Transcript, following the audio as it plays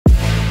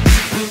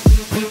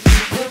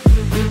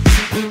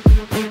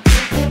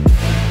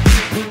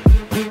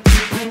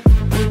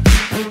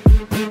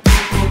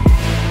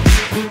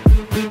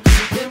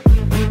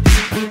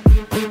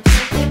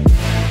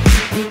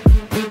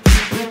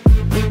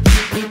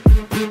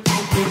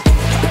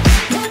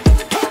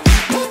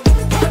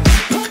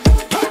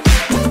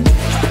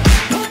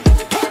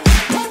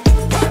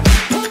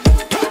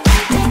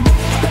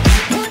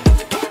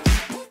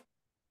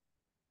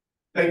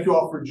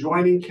for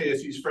joining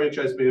KSU's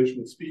Franchise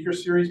Management Speaker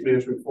Series,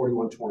 Management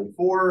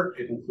 4124.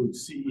 It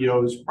includes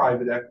CEOs,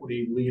 private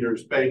equity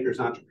leaders, bankers,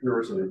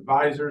 entrepreneurs, and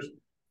advisors.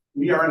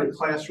 We are in a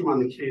classroom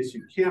on the KSU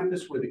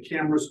campus where the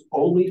cameras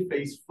only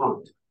face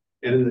front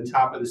and in the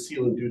top of the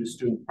ceiling due to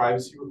student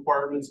privacy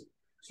requirements.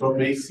 So it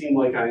may seem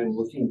like I am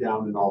looking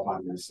down and all by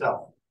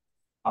myself.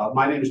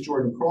 My name is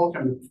Jordan Krolick.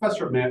 I'm the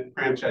professor of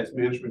franchise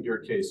management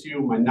here at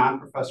KSU. My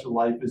non-professor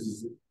life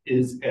is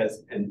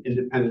as an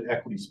independent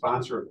equity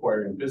sponsor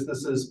acquiring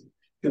businesses,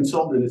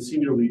 consultant and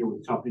senior leader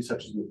with companies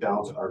such as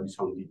McDonald's, Arby's,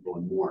 Home Depot,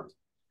 and more.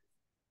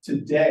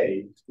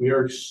 Today, we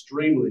are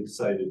extremely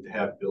excited to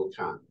have Bill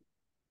Conn.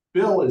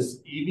 Bill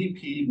is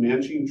EVP,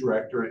 Managing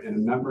Director, and a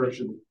member of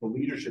the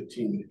leadership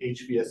team at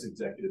HVS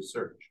Executive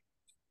Search.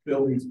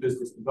 Bill leads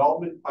business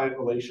development, client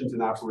relations,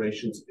 and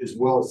operations, as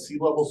well as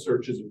C-level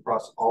searches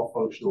across all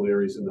functional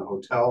areas in the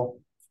hotel,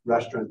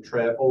 restaurant,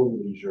 travel,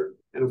 and leisure,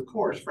 and of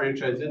course,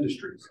 franchise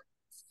industries.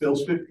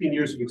 Bill's 15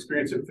 years of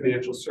experience in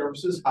financial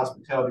services,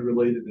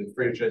 hospitality-related and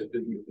franchise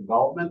business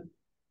development,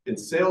 and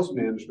sales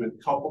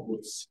management, coupled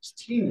with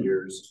 16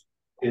 years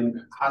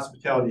in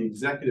hospitality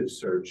executive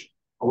search,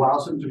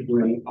 allows him to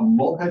bring a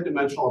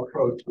multidimensional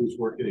approach to his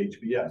work at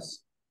HVS.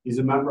 He's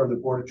a member of the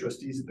Board of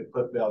Trustees at the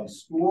Cliff Valley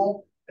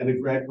School and a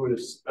graduate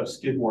of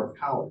Skidmore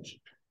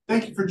College.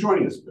 Thank you for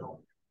joining us,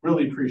 Bill.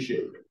 Really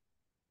appreciate it.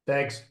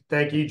 Thanks.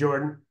 Thank you,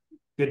 Jordan.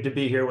 Good to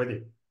be here with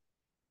you.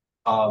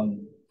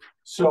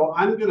 So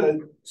I'm going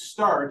to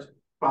start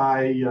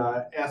by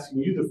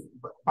asking you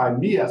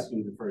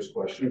the first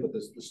question, but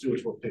the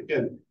students will pick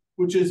in,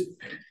 which is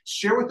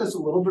share with us a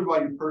little bit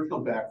about your personal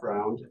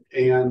background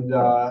and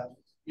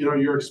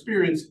your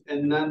experience,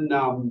 and then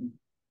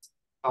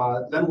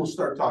we'll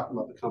start talking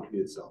about the company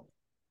itself.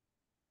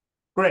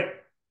 Great.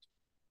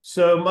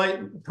 So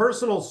my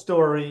personal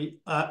story,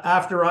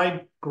 after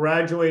I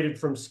graduated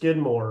from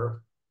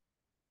Skidmore,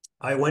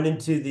 I went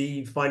into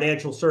the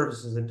financial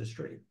services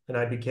industry and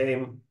I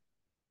became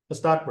a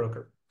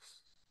stockbroker.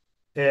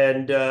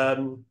 And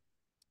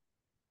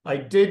I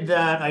did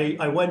that.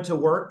 I went to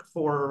work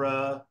for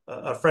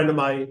a friend of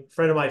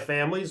my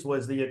family's,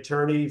 was the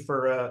attorney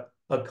for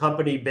a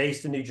company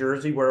based in New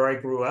Jersey where I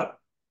grew up.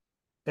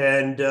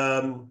 And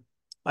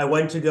I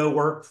went to go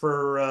work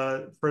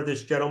for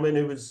this gentleman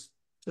who was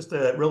just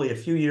really a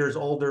few years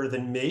older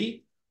than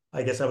me.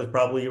 I guess I was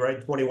probably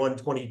 21,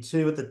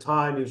 22 at the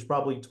time. He was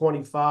probably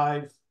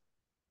 25.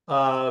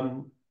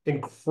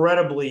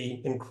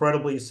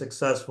 Incredibly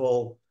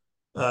successful,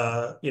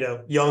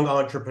 young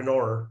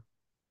entrepreneur,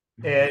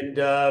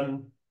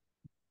 and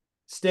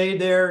stayed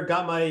there.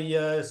 Got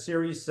my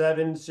Series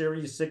 7,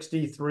 Series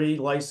 63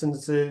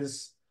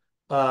 licenses.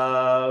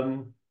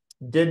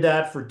 Did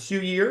that for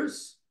 2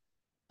 years.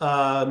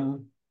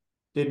 Didn't,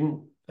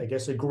 I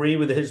guess, agree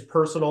with his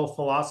personal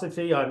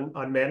philosophy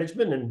on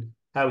management and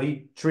how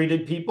he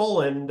treated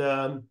people. And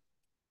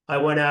I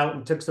went out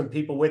and took some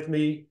people with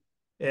me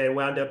and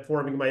wound up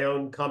forming my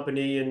own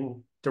company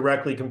and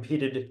directly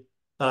competed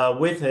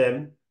with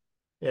him,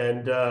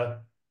 and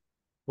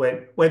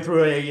went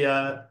through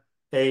a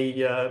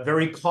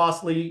very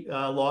costly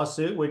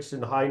lawsuit, which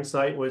in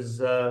hindsight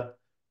was a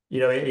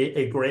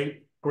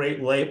great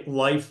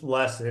life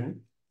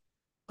lesson.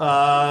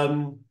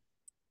 And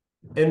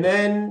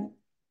then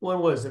when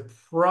was it?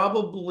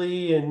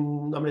 Probably in,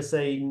 I'm going to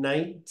say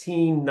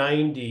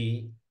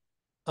 1990,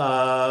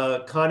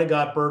 kind of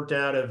got burnt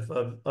out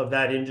of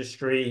that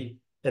industry.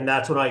 And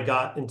that's when I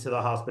got into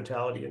the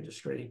hospitality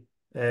industry,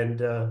 and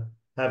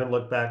haven't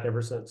looked back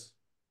ever since.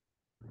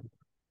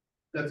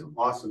 That's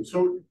awesome.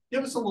 So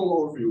give us a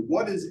little overview.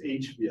 What is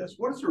HVS?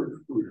 What is a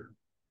recruiter?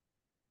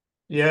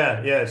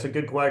 Yeah, it's a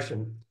good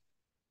question.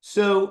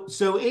 So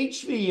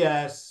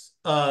HVS,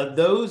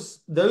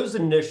 those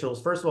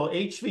initials, first of all,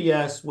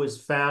 HVS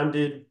was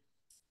founded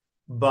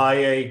by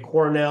a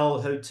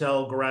Cornell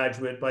Hotel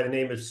graduate by the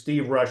name of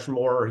Steve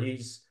Rushmore.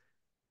 He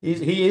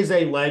is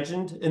a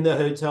legend in the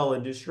hotel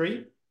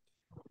industry.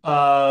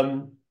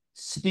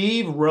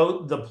 Steve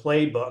wrote the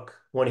playbook.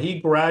 When he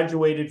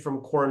graduated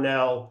from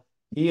Cornell,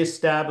 he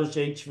established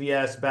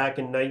HVS back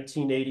in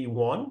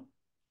 1981.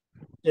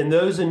 And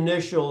those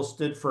initials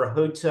stood for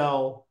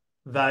Hotel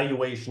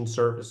Valuation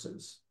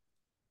Services.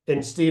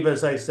 And Steve,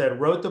 as I said,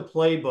 wrote the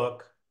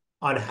playbook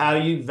on how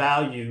you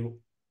value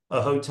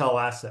a hotel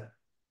asset.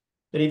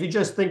 And if you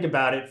just think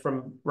about it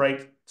from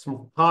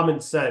some common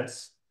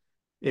sense,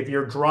 if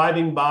you're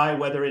driving by,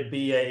 whether it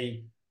be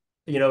a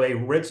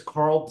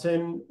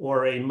Ritz-Carlton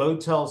or a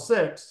Motel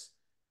 6,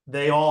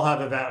 they all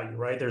have a value,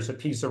 right? There's a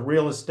piece of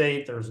real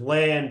estate, there's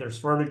land, there's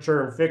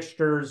furniture and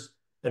fixtures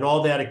and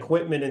all that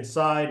equipment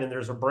inside, and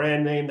there's a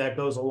brand name that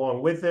goes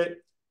along with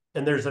it,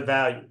 and there's a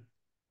value.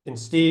 And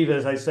Steve,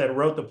 as I said,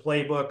 wrote the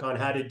playbook on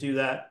how to do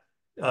that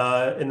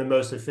in the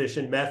most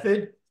efficient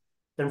method.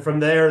 And from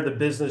there, the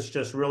business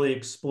just really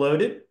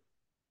exploded.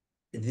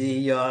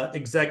 The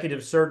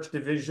executive search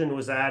division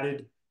was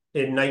added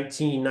in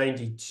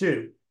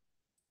 1992.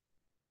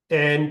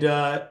 And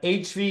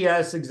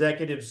HVS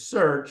Executive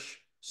Search,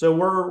 so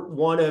we're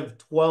one of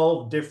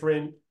 12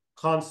 different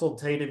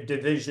consultative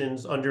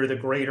divisions under the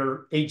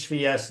greater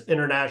HVS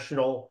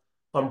International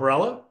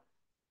umbrella.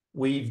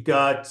 We've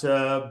got,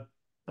 I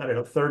don't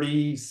know,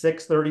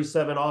 36,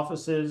 37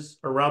 offices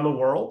around the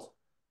world.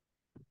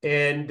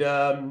 And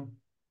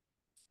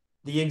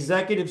the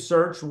executive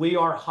search, we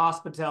are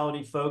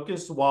hospitality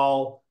focused,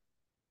 while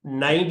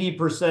 90%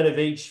 of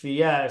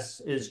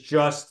HVS is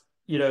just,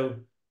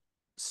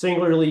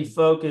 singularly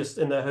focused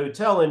in the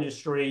hotel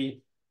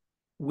industry.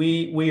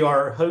 We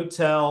are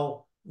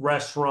hotel,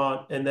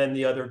 restaurant, and then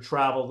the other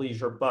travel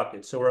leisure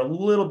bucket. So we're a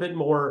little bit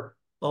more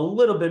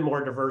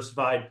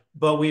diversified,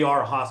 but we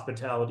are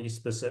hospitality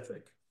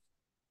specific.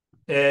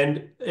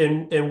 And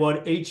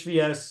what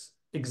HVS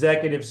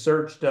Executive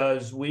Search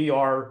does, we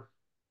are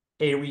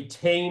a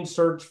retained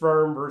search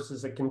firm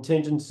versus a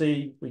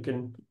contingency. We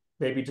can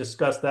maybe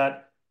discuss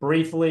that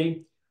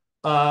briefly.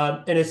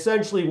 And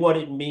essentially what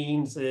it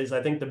means is,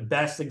 I think the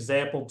best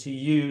example to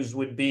use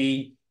would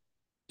be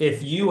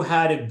if you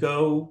had to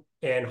go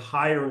and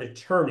hire an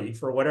attorney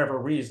for whatever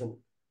reason,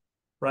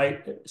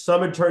 right?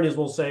 Some attorneys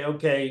will say,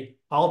 okay,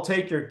 I'll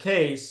take your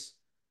case,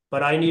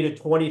 but I need a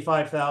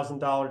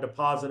 $25,000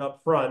 deposit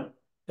up front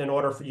in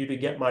order for you to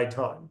get my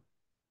time.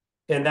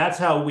 And that's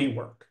how we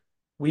work.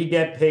 We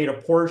get paid a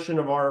portion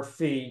of our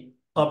fee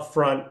up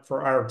front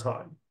for our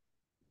time.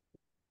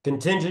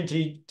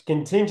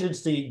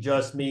 Contingency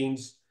just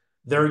means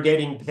they're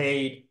getting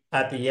paid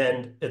at the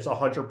end. It's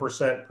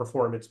 100%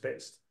 performance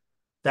based.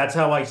 That's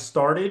how I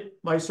started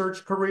my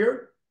search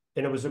career,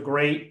 and it was a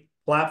great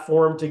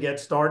platform to get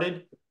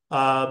started.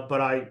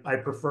 But I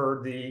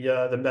prefer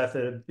the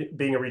method of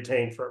being a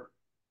retained firm.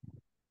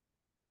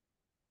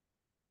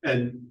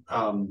 And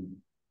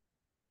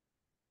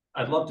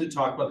I'd love to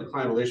talk about the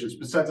client relations.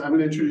 Besides, I'm going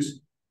to introduce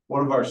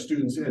one of our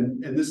students,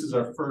 and this is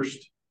our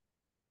first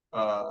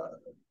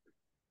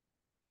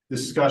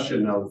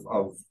discussion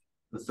of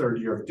the third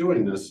year of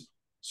doing this.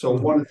 So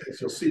one of the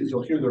things you'll see is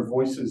you'll hear their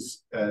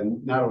voices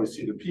and not only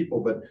see the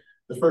people, but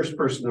the first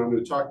person I'm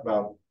going to talk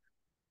about,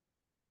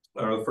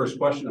 or the first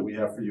question that we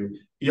have for you,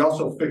 he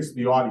also fixed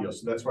the audio,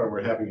 so that's why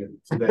we're having it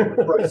today.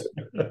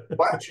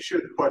 Why don't you share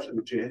the question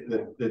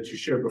that you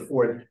shared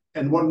before?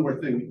 And one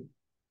more thing,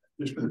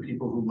 just for the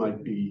people who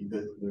might be,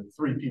 the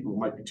three people who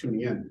might be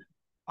tuning in.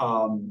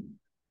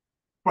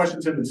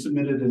 Questions have been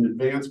submitted in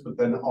advance, but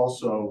then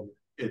also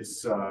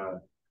it's,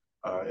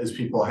 as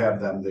people have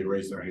them, they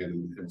raise their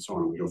hand and so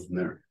on, and we go from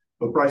there.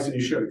 But Bryson,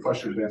 you shared a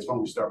question in advance. Why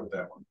don't we start with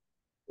that one?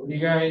 When you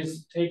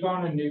guys take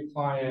on a new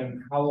client,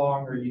 how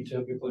long are you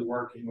typically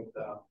working with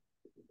them?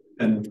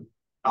 And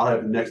I'll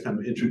have next time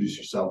introduce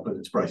yourself, but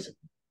it's Bryson.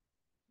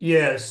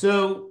 Yeah,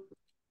 so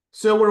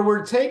when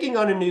we're taking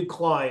on a new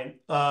client,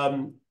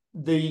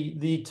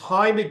 the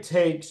time it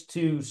takes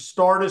to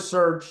start a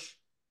search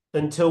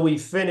until we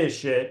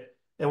finish it,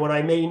 and what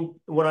I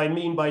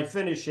mean by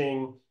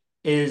finishing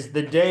is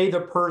the day the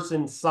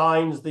person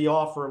signs the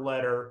offer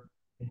letter,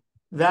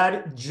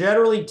 that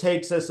generally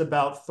takes us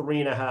about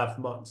 3.5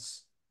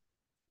 months.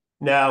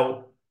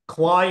 Now,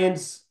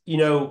 clients,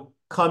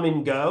 come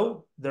and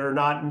go. They're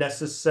not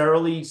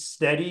necessarily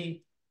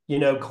steady,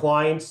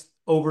 clients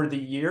over the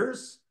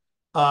years,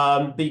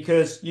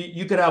 because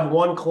you could have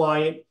one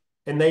client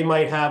and they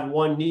might have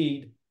one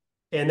need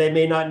and they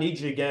may not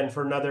need you again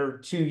for another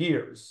 2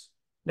 years.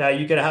 Now,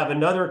 you could have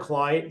another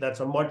client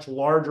that's a much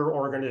larger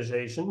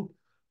organization.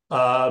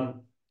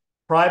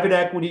 Private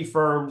equity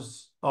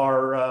firms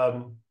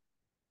are,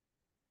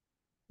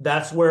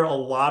 that's where a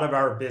lot of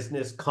our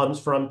business comes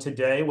from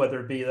today, whether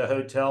it be the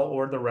hotel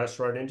or the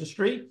restaurant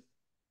industry.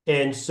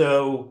 And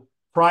so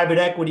private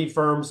equity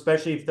firms,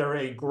 especially if they're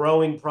a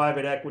growing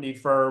private equity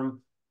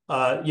firm,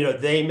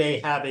 they may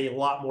have a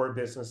lot more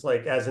business.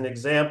 Like as an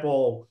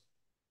example,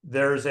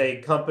 there's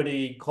a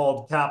company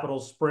called Capital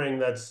Spring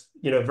that's,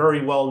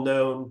 very well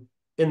known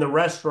in the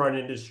restaurant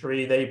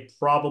industry. They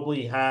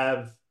probably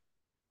have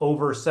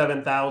over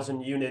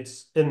 7,000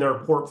 units in their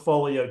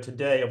portfolio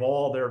today of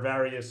all their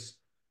various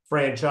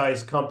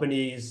franchise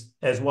companies,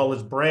 as well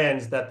as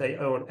brands that they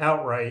own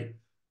outright.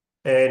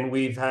 And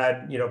we've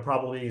had,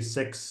 probably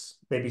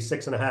maybe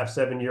 6.5,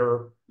 7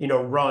 year,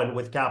 run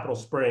with Capital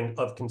Spring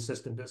of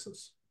consistent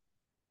business.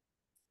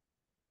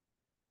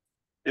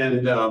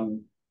 And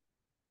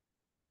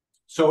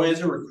so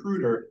as a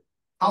recruiter,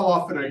 how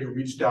often are you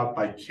reached out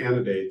by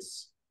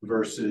candidates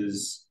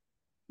versus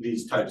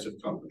these types of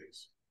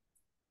companies?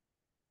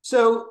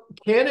 So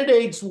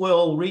candidates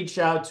will reach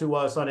out to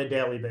us on a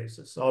daily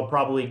basis. I'll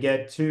probably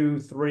get 2,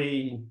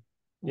 3,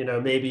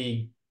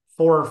 maybe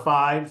 4 or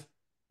 5,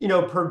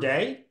 per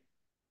day.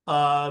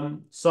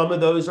 Some of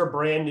those are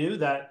brand new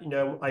that,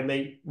 I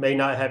may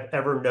not have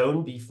ever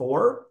known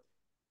before.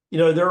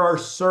 There are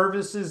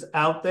services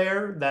out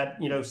there that,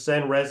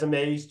 send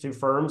resumes to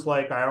firms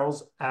like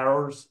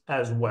ours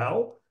as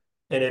well.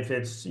 And if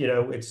it's,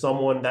 it's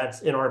someone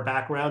that's in our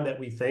background that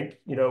we think,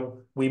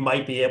 we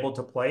might be able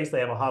to place,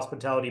 they have a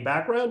hospitality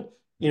background,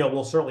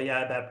 we'll certainly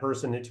add that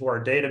person into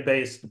our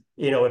database.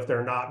 If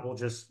they're not, we'll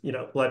just,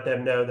 let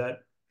them know that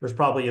there's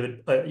probably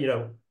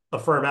a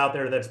firm out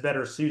there that's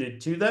better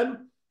suited to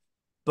them.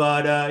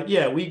 But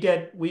yeah, we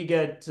get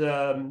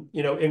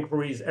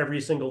inquiries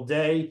every single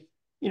day.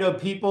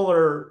 People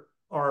are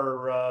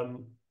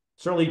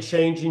certainly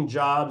changing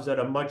jobs at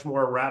a much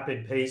more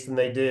rapid pace than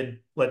they did,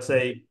 let's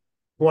say,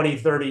 20,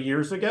 30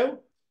 years ago.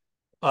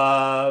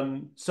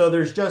 So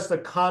there's just a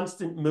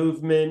constant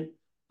movement.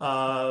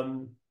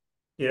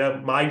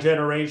 My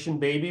generation,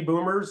 baby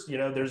boomers,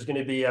 there's going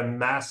to be a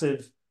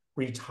massive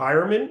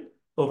retirement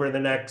over the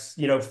next,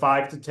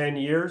 5 to 10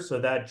 years.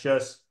 So that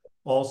just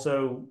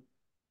also,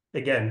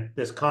 again,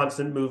 this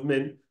constant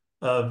movement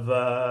of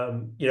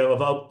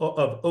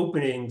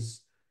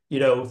openings,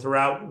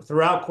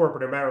 throughout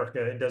corporate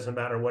America. It doesn't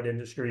matter what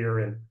industry you're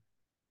in.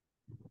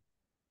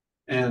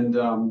 And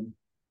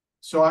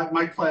so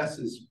my class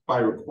is by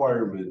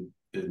requirement.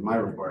 My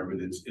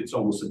requirement, it's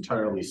almost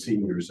entirely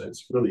seniors.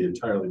 It's really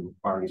entirely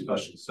requiring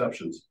special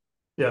exceptions.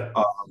 Yeah.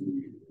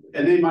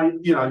 And they might,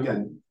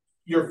 again,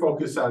 your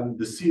focus on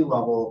the C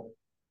level,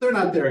 they're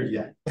not there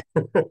yet.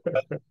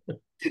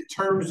 In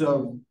terms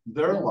of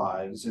their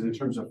lives and in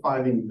terms of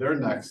finding their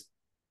next,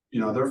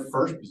 their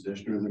first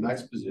position or their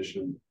next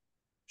position,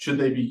 should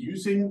they be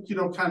using,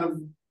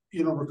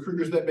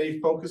 recruiters that may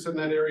focus in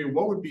that area?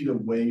 What would be the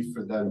way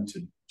for them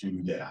to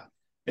do that?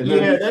 And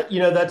then,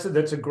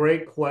 that's a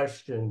great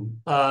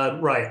question.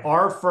 Right.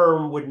 Our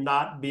firm would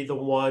not be the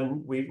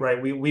one, we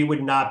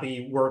would not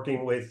be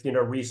working with,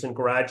 recent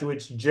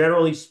graduates.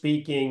 Generally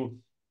speaking,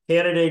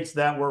 candidates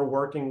that we're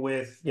working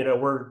with,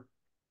 we're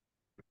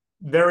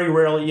very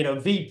rarely,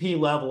 VP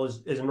level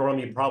is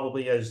normally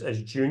probably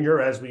as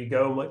junior as we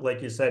go.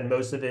 Like you said,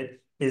 most of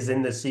it is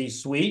in the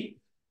C-suite.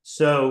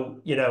 So,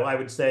 I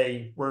would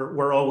say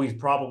we're always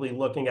probably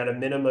looking at a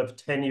minimum of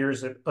 10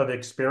 years of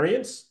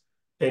experience.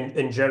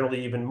 And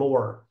generally even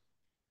more.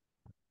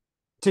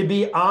 To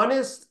be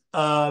honest,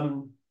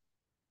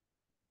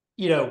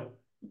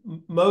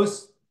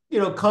 most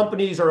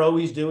companies are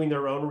always doing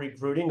their own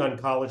recruiting on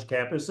college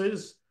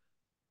campuses.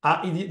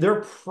 There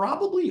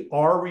probably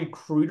are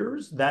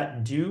recruiters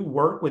that do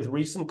work with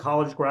recent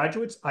college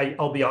graduates.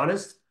 I'll be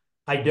honest,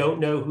 I don't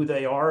know who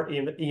they are,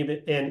 and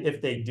if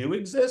they do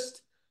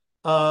exist.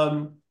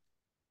 Again,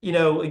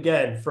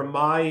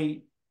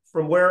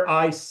 from where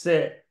I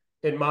sit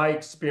in my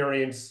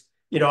experience.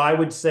 I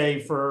would say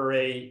for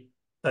a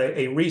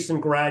recent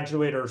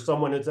graduate or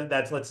someone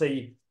that's let's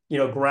say,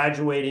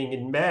 graduating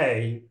in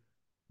May,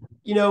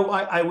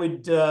 I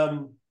would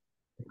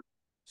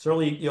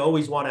certainly, you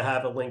always want to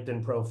have a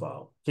LinkedIn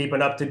profile. Keep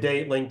an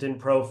up-to-date LinkedIn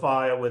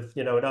profile with,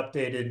 an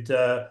updated,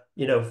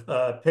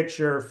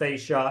 picture,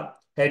 face shot,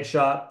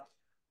 headshot.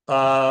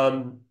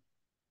 And,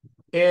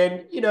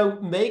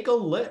 make a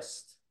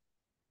list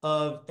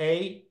of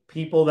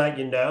people that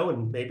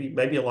and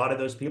maybe a lot of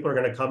those people are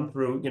going to come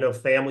through,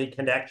 family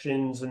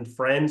connections and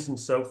friends and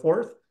so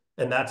forth,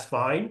 and that's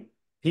fine.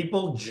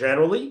 People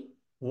generally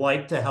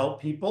like to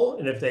help people,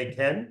 and if they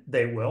can,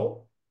 they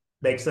will.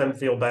 Makes them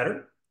feel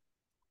better.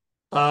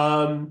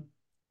 And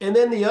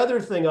then the other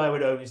thing I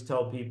would always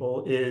tell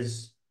people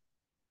is,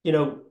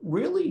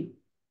 really,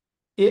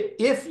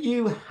 if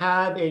you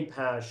have a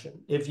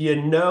passion, if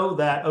you know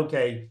that,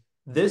 okay,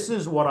 this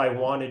is what I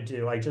want to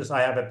do, I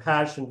have a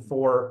passion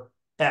for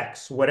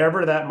X,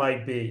 whatever that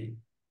might be,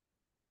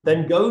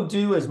 then go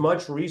do as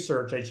much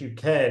research as you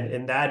can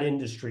in that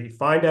industry.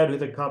 Find out who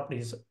the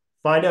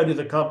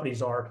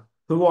companies are,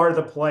 who are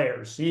the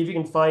players. See if you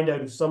can find out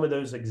who some of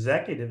those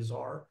executives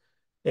are.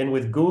 And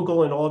with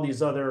Google and all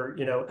these other,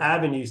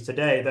 avenues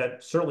today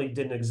that certainly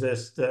didn't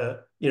exist,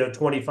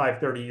 25,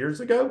 30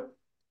 years ago,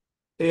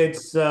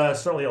 it's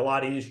certainly a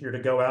lot easier to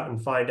go out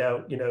and find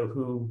out,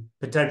 who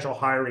potential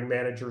hiring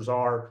managers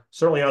are.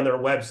 Certainly on their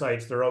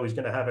websites, they're always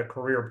going to have a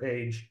career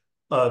page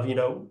of,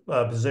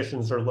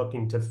 positions they're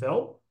looking to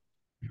fill.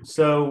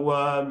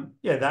 So,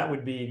 yeah, that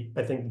would be,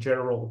 I think,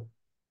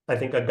 a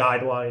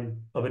guideline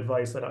of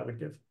advice that I would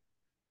give.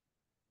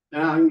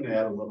 Now I'm going to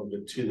add a little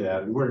bit to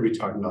that, and we're going to be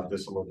talking about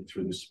this a little bit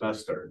through the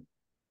semester.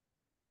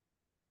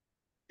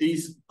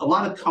 A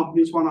lot of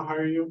companies want to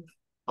hire you.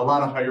 A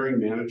lot of hiring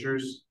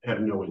managers have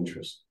no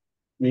interest,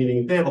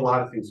 meaning they have a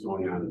lot of things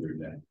going on in their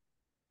day.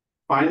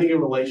 Finding a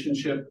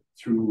relationship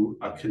through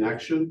a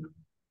connection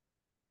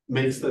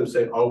makes them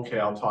say, okay,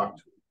 I'll talk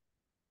to them.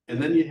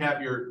 And then you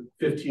have your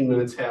 15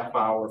 minutes, half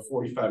hour,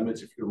 45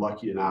 minutes, if you're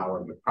lucky, an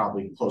hour, but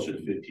probably closer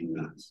to 15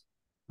 minutes.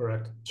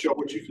 Correct. Show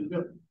what you can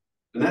do.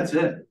 And that's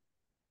it.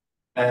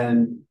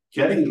 And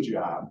getting a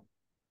job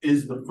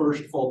is the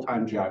first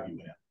full-time job you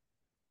have.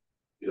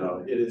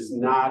 It is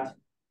not,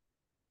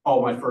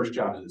 oh, my first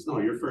job is this. No,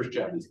 your first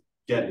job is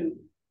getting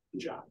the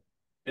job.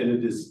 And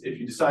it is, if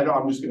you decide, oh,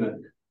 I'm just going to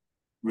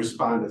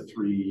respond to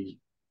 3,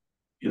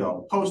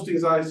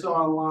 postings I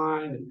saw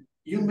online,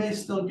 you may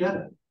still get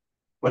it.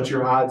 But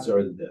your odds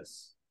are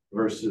this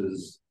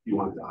versus you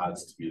want the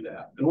odds to be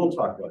that. And we'll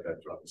talk about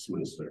that throughout the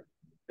semester.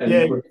 And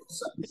yeah,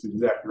 that's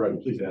exactly right.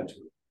 Please add to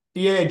it.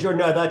 Yeah,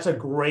 Jordan, no, that's a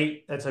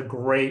great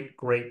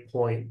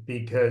point,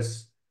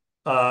 because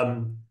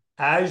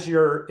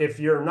if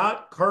you're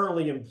not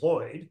currently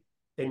employed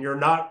and you're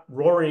not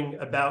roaring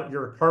about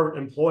your current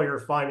employer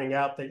finding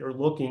out that you're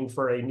looking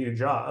for a new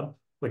job,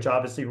 which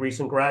obviously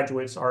recent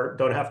graduates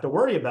don't have to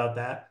worry about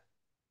that.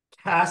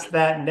 Cast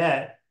that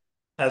net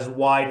as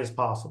wide as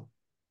possible.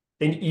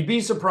 And you'd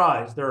be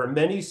surprised. There are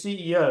many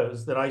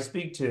CEOs that I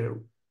speak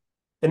to,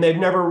 and they've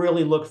never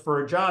really looked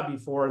for a job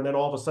before. And then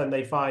all of a sudden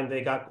they find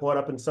they got caught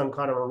up in some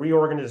kind of a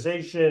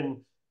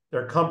reorganization.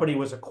 Their company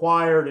was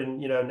acquired, and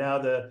now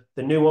the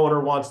new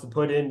owner wants to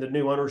put in, the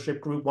new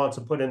ownership group wants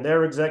to put in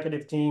their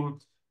executive team.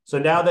 So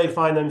now they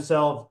find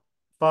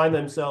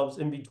themselves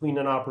in between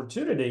an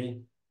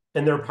opportunity,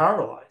 and they're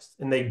paralyzed,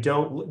 and they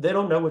don't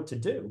know what to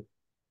do.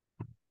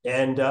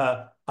 And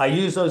I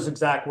use those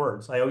exact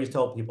words. I always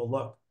tell people,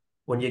 look,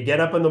 when you get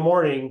up in the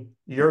morning,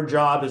 your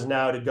job is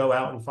now to go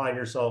out and find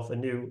yourself a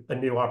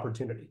new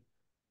opportunity.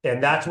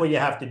 And that's what you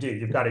have to do.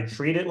 You've got to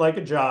treat it like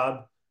a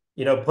job,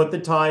 put the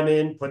time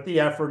in, put the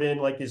effort in.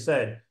 Like you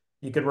said,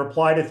 you could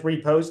reply to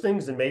 3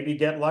 postings and maybe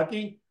get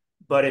lucky.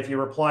 But if you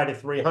reply to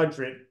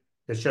 300,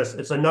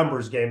 it's a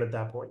numbers game at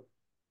that point.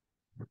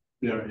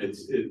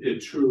 It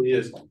truly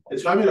is. And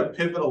so I'm going to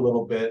pivot a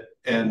little bit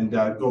and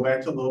go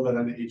back to a little bit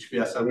on the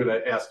HVS. I'm going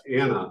to ask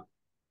Anna,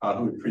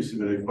 who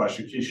pre-submitted a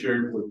question. Can you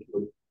share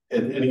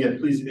and again,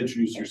 please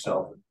introduce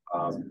yourself.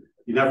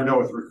 You never know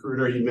with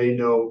recruiter, he may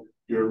know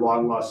your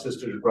long lost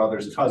sister's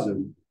brother's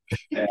cousin,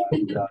 and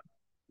he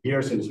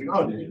hears things like,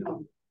 oh, did you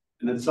know?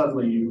 And then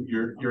suddenly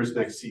you're his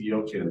next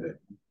CEO candidate.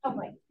 Oh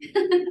boy.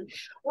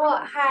 Well,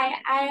 hi,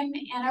 I'm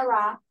Anna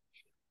Roth.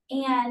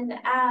 And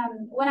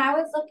when I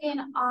was looking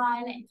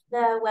on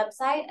the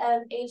website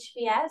of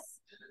HVS,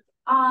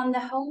 on the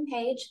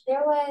homepage,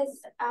 there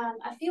was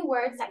a few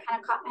words that kind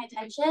of caught my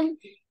attention.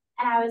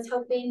 And I was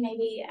hoping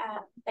maybe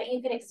that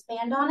you could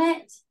expand on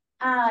it.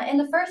 In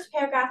the first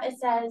paragraph, it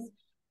says,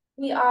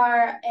 we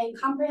are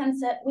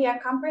comprehensive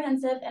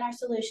in our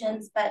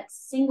solutions, but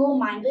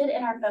single-minded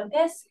in our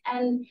focus.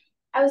 And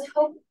I was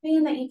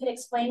hoping that you could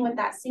explain what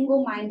that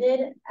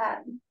single-minded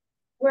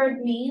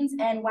word means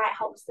and why it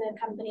helps the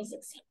company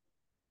succeed.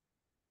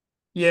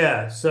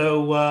 Yeah,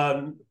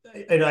 so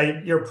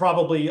you're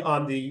probably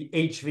on the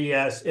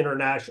HVS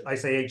International. I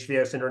say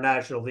HVS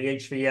International, the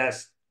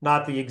HVS,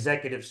 not the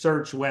Executive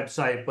Search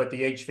website, but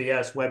the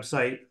HVS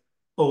website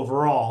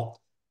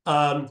overall.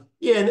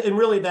 Yeah, and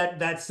really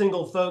that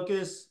single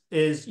focus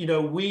is,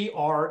 we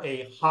are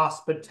a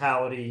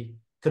hospitality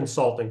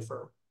consulting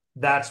firm.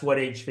 That's what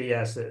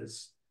HVS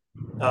is.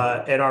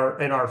 And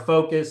our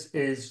focus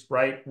is,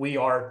 right, we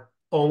are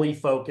only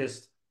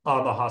focused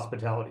on the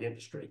hospitality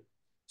industry.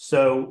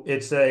 So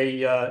it's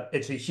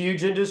a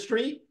huge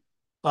industry,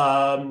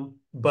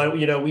 but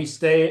we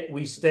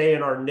stay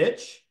in our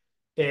niche,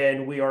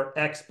 and we are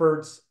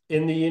experts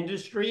in the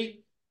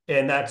industry,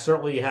 and that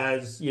certainly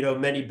has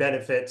many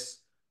benefits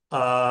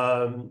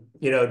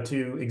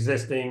to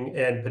existing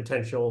and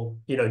potential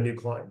new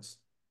clients.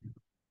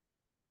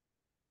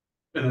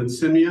 And then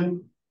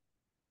Simeon.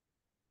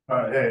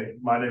 Hey,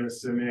 my name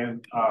is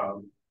Simeon.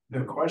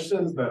 The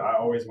questions that I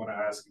always want to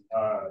ask,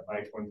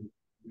 like when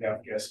we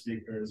have guest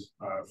speakers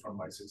from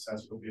like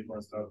successful people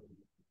and stuff,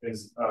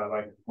 is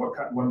like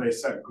when they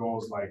set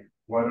goals, like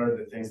what are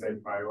the things they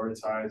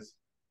prioritize,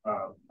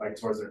 like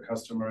towards their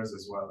customers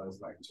as well as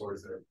like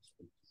towards their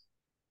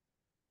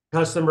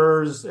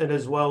customers and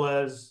as well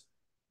as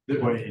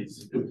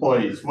employees.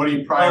 What do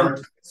you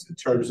prioritize in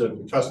terms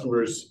of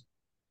customers?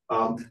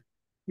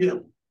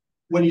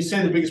 When you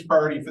say the biggest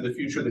priority for the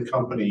future of the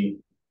company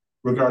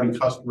regarding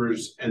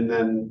customers and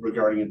then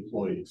regarding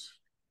employees.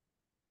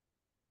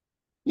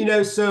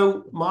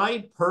 So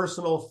my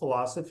personal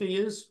philosophy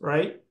is,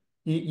 right,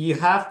 you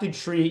have to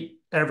treat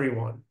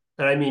everyone,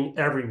 and I mean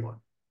everyone,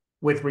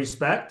 with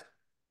respect,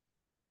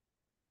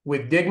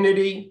 with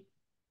dignity,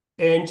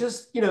 and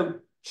just,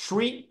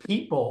 treat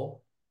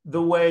people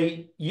the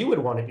way you would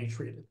want to be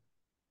treated.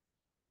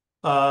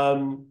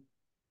 And,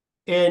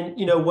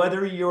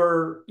 whether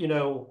you're,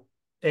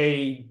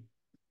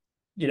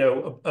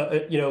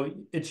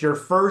 it's your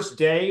first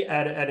day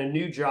at a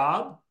new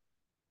job,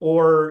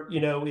 or,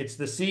 it's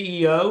the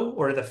CEO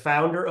or the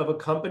founder of a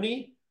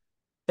company,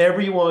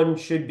 everyone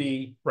should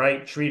be,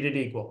 right, treated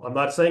equal. I'm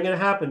not saying it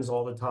happens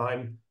all the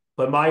time,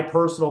 but my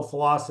personal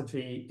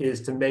philosophy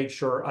is to make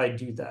sure I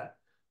do that.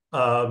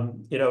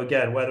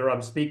 Again, whether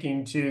I'm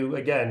speaking to,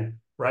 again,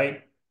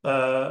 right,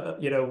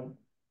 the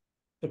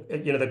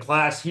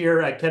class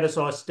here at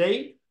Kennesaw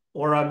State,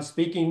 or I'm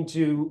speaking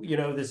to,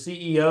 the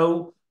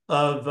CEO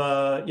of,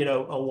 a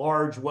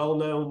large,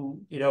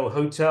 well-known,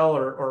 hotel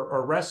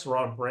or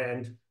restaurant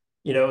brand,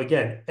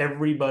 again,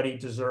 everybody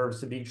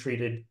deserves to be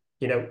treated,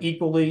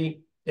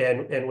 equally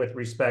and with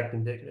respect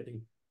and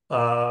dignity.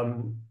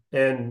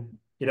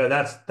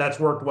 That's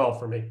worked well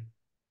for me.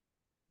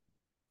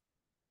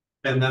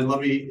 And then let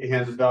me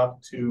hand it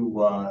off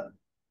to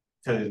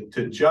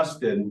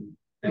Justin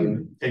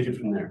and take it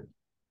from there.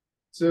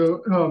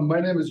 So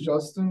my name is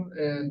Justin,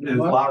 and as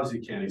loud as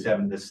you can. He's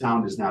having the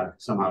sound is not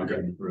somehow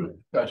getting through.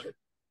 Gotcha.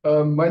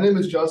 My name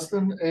is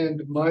Justin,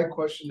 and my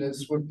question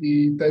is: with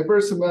the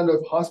diverse amount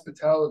of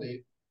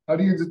hospitality, how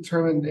do you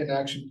determine an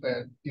action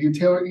plan? Do you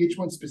tailor each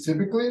one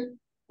specifically,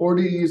 or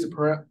do you use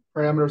the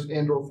parameters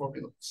and/or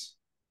formulas?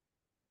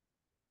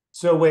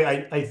 So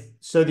wait,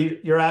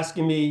 you're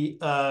asking me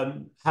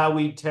how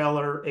we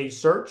tailor a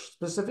search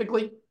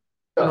specifically?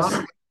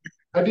 Yes.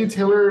 How do you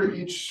tailor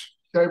each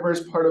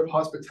diverse part of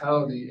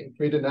hospitality and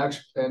create an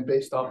action plan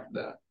based off of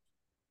that?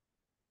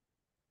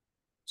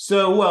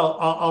 So, well,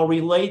 I'll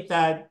relate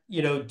that,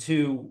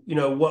 to,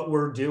 what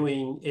we're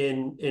doing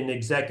in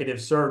executive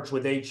search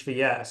with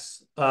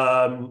HVS,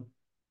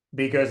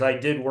 because I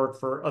did work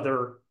for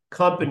other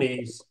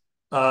companies,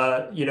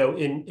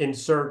 in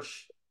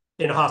search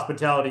in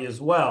hospitality as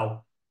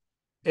well.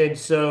 And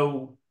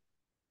so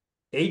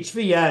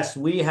HVS,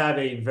 we have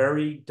a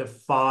very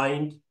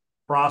defined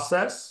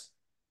process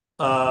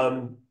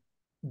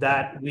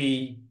that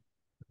we,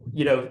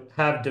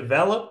 have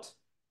developed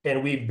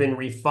and we've been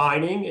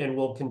refining and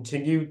will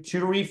continue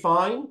to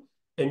refine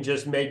and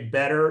just make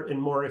better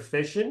and more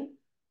efficient,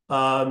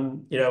 as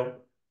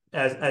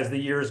the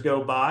years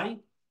go by.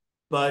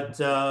 But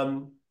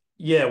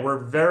yeah,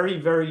 we're very,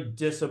 very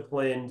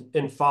disciplined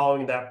in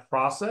following that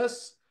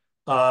process.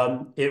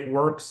 It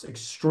works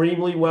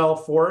extremely well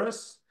for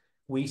us.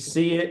 We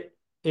see it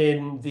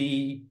in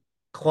the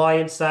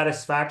client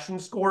satisfaction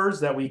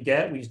scores that we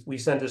get. We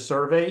send a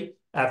survey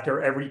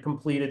after every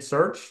completed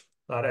search.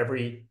 Not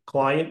every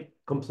client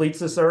completes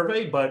the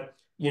survey, but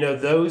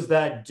those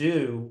that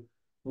do,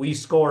 we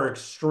score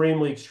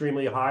extremely,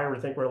 extremely high. I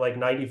think we're like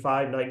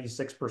 95,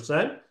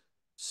 96%.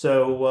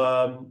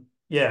 So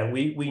yeah,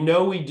 we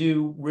know we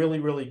do really,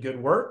 really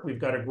good work. We've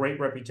got a great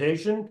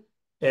reputation.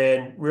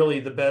 And really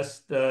the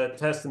best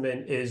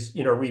testament is,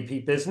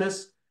 repeat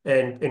business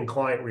and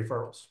client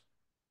referrals.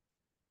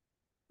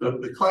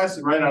 The class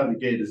right out of the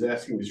gate is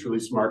asking these really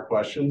smart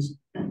questions,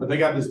 but they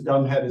got this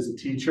dumb head as a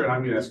teacher, and I'm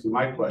going to ask you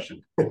my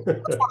question. What's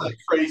one of the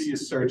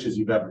craziest searches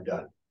you've ever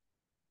done?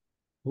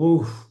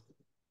 Ooh,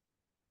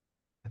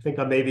 I think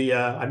I may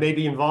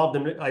be involved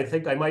in it. I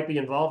think I might be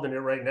involved in it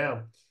right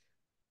now.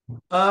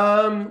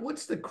 Well,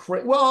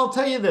 I'll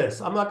tell you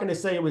this. I'm not going to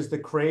say it was the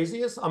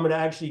craziest. I'm going to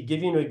actually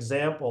give you an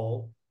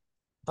example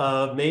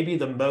of maybe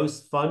the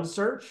most fun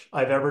search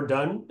I've ever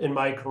done in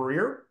my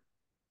career.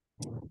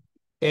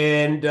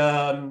 And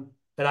I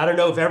don't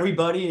know if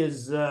everybody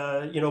is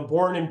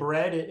born and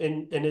bred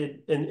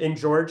in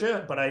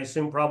Georgia, but I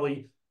assume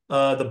probably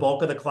the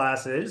bulk of the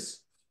class is.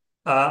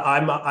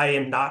 I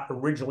am not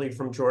originally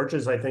from Georgia,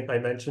 as I think I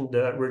mentioned,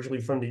 originally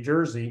from New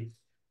Jersey,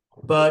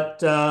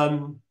 but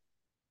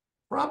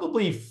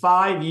probably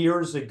 5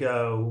 years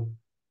ago,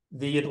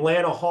 the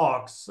Atlanta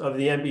Hawks of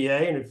the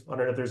NBA, and I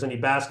don't know if there's any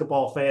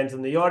basketball fans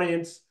in the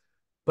audience,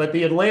 but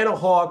the Atlanta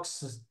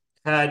Hawks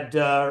had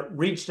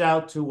reached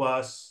out to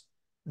us.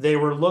 They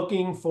were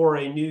looking for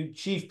a new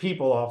chief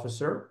people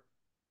officer,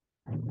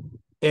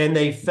 and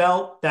they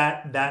felt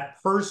that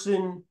that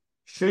person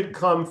should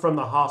come from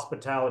the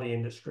hospitality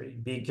industry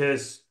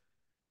because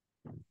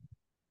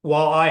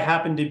while I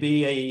happen to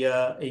be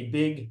a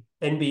big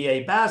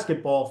NBA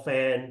basketball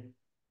fan,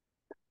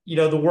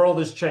 the world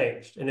has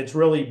changed, and it's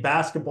really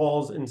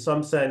basketball's in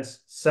some sense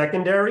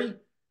secondary.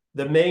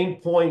 The main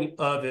point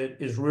of it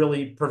is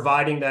really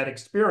providing that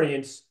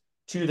experience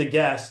to the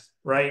guest,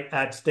 right,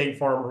 at State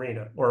Farm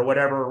Arena or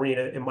whatever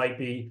arena it might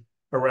be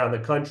around the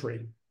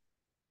country.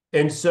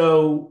 And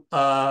so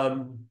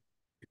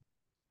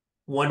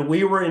when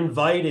we were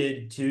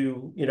invited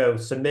to,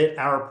 submit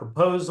our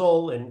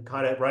proposal and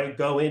kind of, right,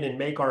 go in and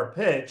make our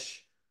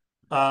pitch,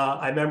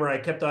 I remember I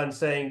kept on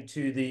saying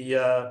to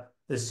the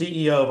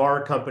CEO of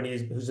our company,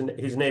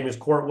 whose name is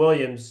Court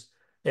Williams,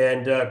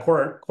 and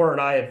Court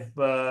and I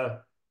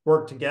have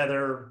worked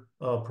together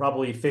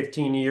probably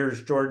 15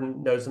 years.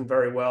 Jordan knows him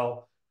very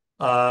well.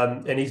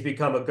 And he's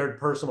become a good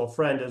personal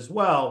friend as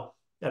well.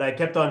 And I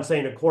kept on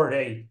saying to Court,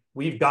 hey,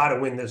 we've got to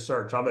win this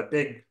search. I'm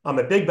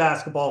a big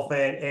basketball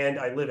fan and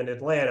I live in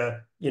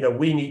Atlanta.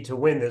 We need to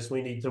win this.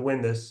 We need to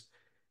win this.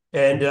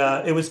 And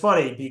it was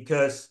funny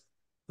because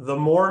the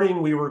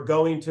morning we were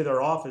going to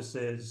their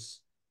offices,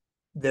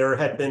 there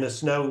had been a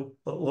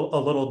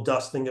little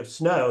dusting of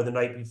snow the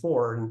night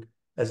before. And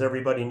as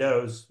everybody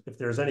knows, if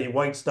there's any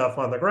white stuff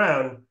on the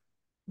ground,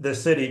 the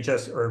city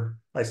or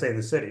I say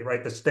the city,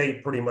 right? The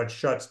state pretty much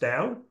shuts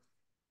down.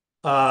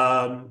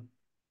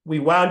 We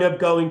wound up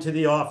going to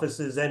the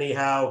offices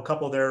anyhow. A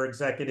couple of their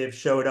executives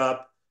showed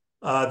up.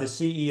 The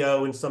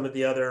CEO and some of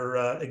the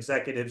other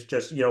executives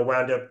just,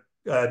 wound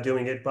up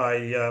doing it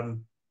by,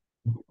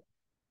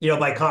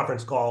 by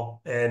conference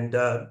call. And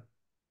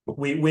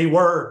we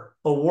were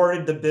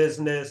awarded the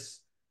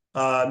business,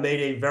 made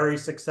a very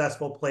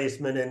successful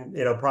placement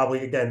in,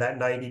 probably, again, that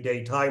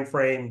 90-day time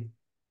frame.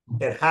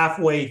 And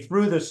halfway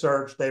through the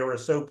search, they were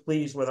so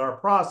pleased with our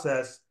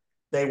process,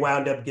 they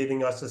wound up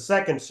giving us a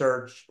second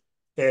search.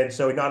 And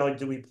so not only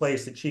did we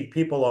place the chief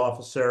people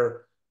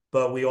officer,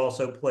 but we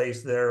also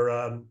placed their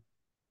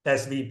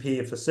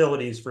SVP of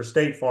facilities for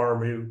State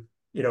Farm, who,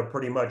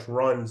 pretty much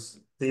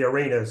runs the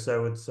arena.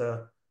 So it's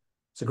a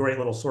great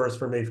little source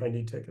for me if I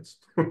need tickets.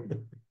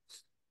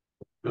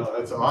 No,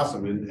 that's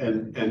awesome.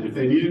 And if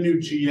they need a new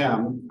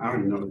GM, I don't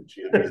even know who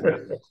the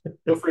GM is.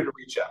 Feel free to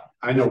reach out.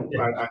 I know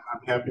I'm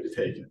happy to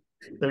take it.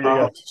 There you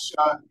go.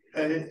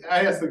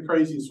 I asked the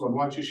craziest one.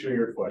 Why don't you share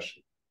your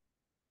question?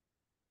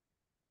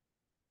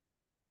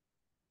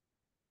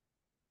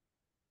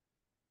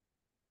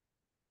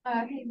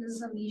 Hey, this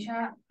is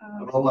Amisha.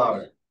 A little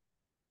louder.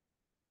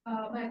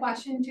 My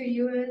question to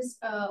you is,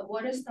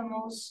 what is the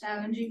most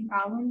challenging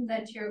problem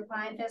that your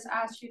client has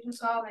asked you to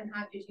solve, and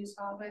how did you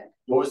solve it?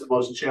 What was the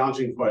most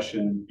challenging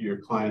question your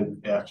client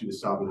asked you to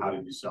solve, and how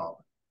did you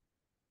solve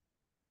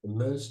it? The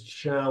most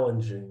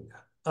challenging.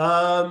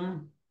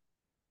 It's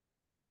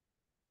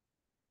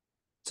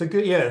a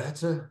good, yeah,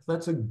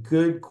 that's a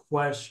good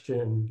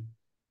question.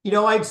 You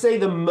know, I'd say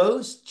the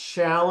most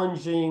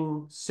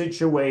challenging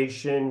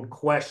situation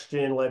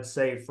question, let's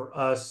say for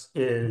us,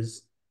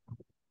 is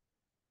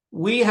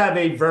we have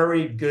a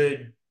very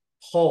good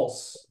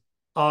pulse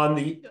on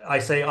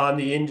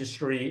the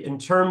industry in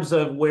terms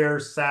of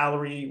where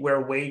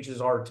wages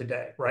are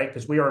today, right?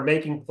 Because we are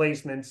making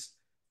placements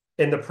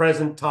in the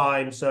present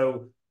time.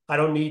 So I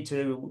don't need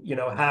to,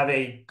 have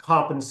a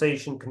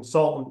compensation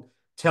consultant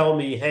tell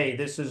me, hey,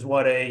 this is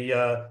what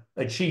a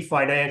chief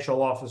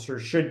financial officer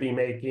should be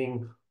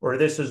making, or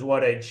this is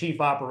what a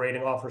chief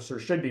operating officer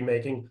should be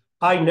making.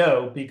 I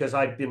know because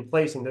I've been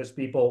placing those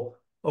people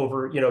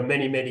over,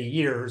 many, many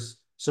years.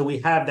 So we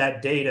have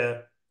that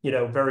data,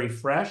 very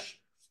fresh.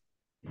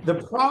 The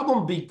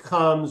problem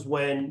becomes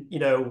when,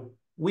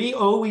 we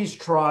always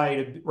try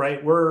to,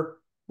 right? We're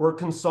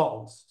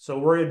consultants, so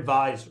we're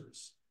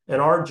advisors. And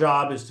our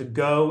job is to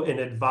go and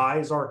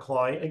advise our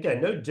client.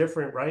 Again, no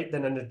different, right,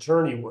 than an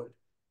attorney would.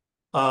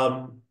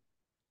 And,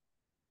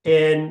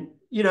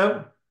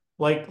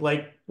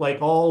 like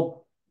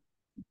all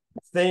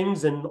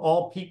things and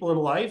all people in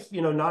life,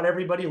 not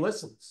everybody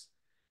listens.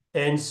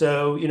 And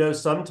so,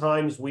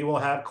 sometimes we will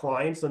have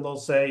clients and they'll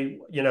say,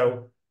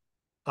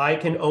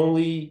 I'm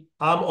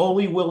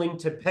only willing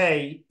to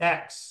pay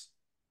X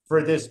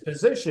for this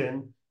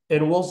position.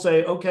 And we'll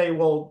say, okay,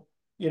 well,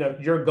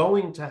 you're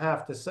going to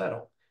have to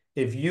settle.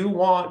 If you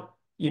want,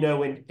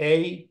 an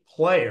A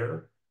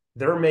player,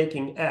 they're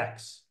making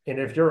X. And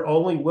if you're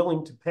only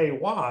willing to pay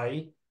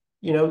Y,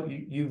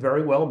 you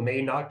very well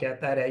may not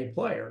get that A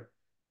player.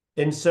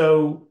 And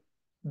so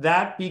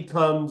that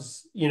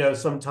becomes,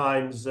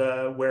 sometimes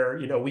where,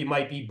 we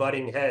might be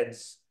butting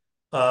heads,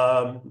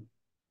 with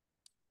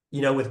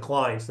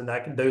clients,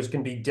 and those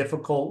can be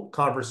difficult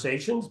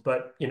conversations,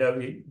 but,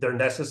 they're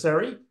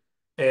necessary.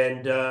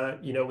 And,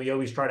 we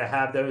always try to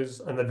have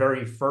those on the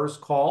very first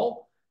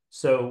call.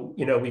 So,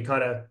 we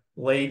kind of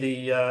lay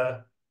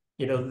the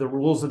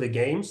rules of the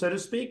game, so to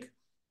speak.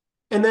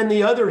 And then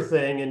the other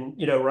thing, and,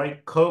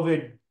 right,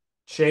 COVID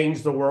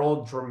changed the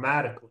world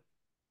dramatically.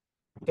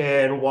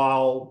 And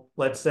while,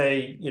 let's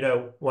say,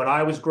 when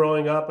I was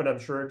growing up, and I'm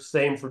sure it's the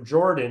same for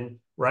Jordan,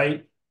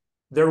 right,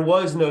 there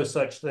was no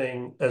such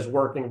thing as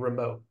working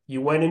remote. You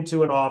went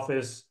into an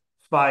office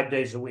 5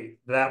 days a week.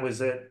 That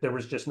was it. There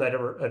was just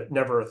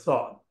never a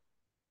thought.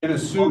 In a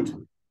suit.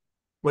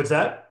 What's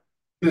that?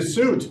 In a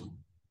suit.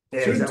 Yeah,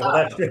 exactly.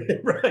 Well, that's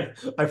right.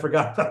 I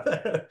forgot about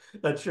that.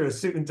 That's true. A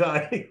suit and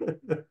tie.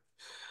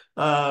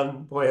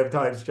 Boy, have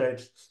times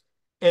changed.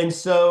 And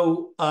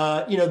so,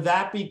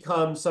 that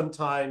becomes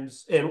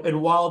sometimes,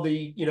 and while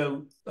the,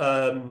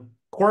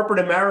 corporate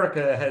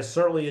America has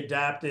certainly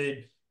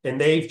adapted and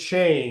they've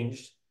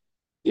changed,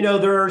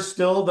 there are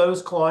still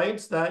those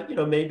clients that,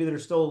 maybe they're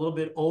still a little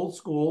bit old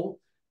school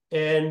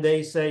and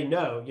they say,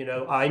 no,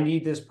 I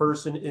need this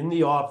person in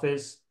the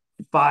office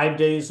 5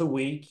 days a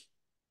week.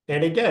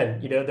 And again,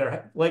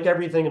 they're like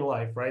everything in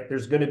life, right?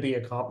 There's going to be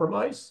a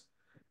compromise.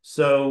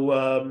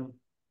 So,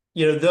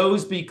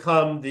 those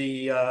become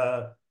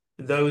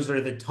those are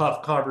the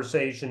tough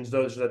conversations.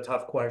 Those are the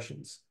tough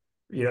questions,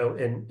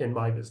 in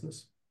my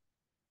business.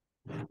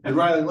 And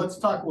Riley, let's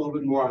talk a little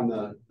bit more on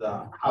the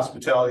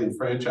hospitality and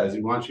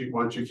franchising. Why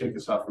don't you kick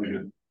us off from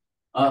here?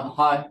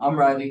 Hi, I'm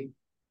Riley.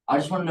 I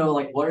just want to know,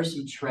 what are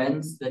some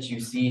trends that you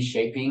see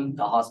shaping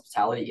the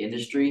hospitality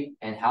industry,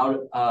 and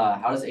how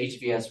does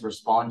HVS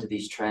respond to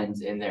these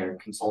trends in their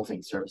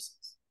consulting services?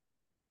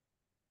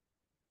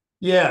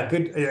 Yeah,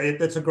 good.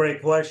 That's a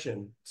great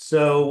question.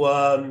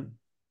 So,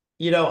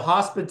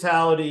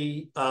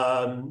 hospitality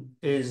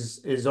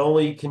is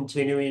only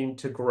continuing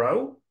to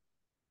grow.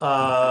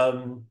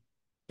 And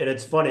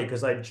it's funny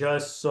because I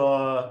just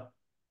saw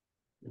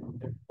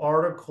an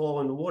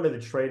article in one of the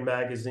trade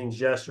magazines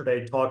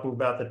yesterday talking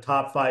about the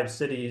top 5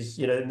 cities,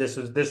 and this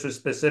was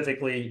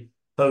specifically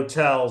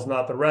hotels,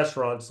 not the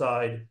restaurant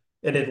side.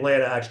 And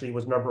Atlanta actually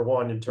was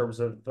 #1 in terms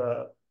of,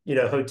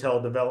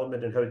 hotel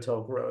development and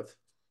hotel growth.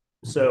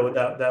 So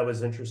that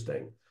was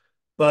interesting.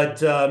 But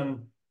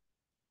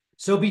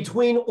so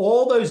between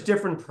all those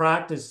different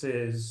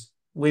practices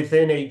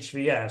within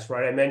HVS,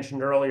 right? I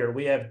mentioned earlier,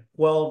 we have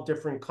 12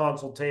 different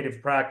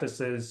consultative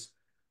practices,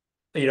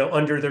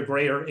 under the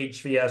greater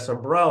HVS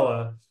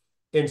umbrella.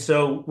 And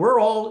so we're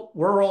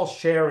all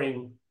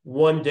sharing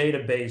one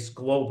database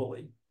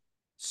globally.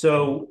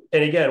 So,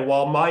 and again,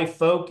 while my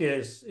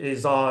focus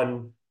is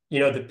on,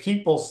 the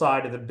people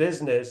side of the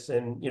business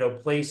and,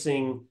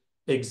 placing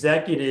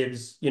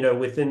executives,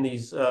 within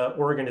these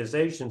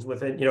organizations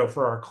within,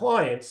 for our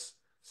clients,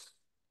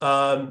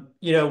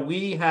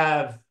 we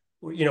have,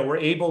 we're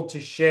able to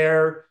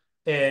share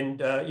and,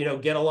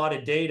 get a lot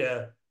of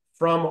data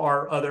from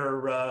our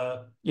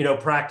other,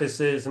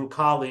 practices and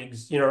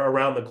colleagues,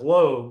 around the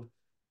globe.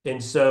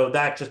 And so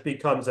that just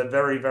becomes a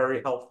very,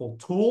 very helpful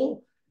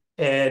tool.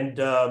 And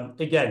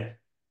again,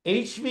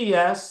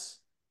 HVS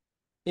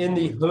in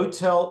the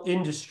hotel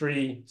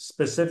industry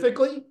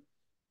specifically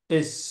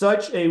is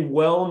such a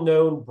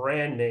well-known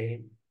brand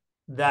name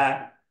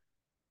that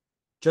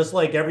just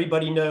like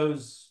everybody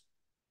knows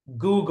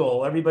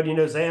Google, everybody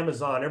knows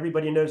Amazon,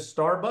 everybody knows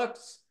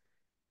Starbucks,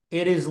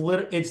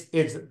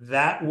 it's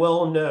that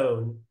well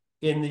known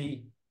in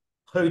the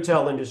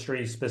hotel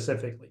industry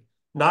specifically.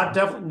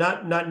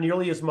 Not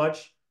nearly as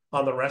much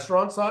on the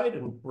restaurant side,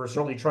 and we're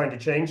certainly trying to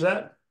change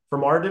that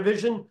from our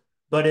division.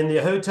 But in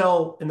the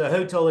hotel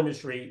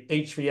industry,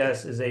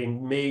 HVS is a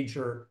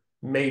major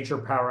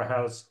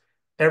powerhouse.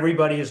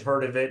 Everybody has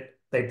heard of it.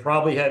 They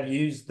probably have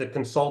used the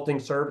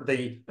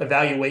the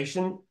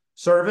evaluation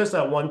service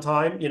at one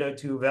time,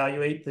 to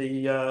evaluate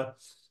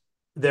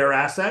their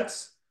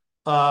assets.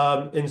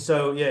 And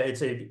so, yeah,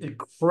 it's an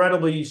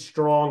incredibly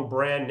strong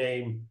brand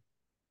name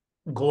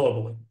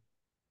globally.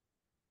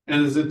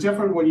 And is it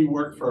different when you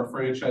work for a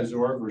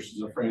franchisor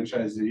versus a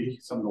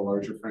franchisee, some of the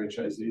larger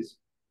franchisees?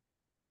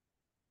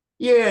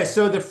 Yeah,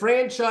 so the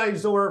franchisee,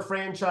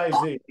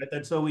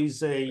 that's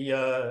always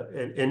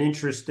an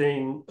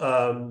interesting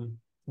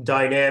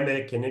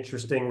dynamic and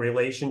interesting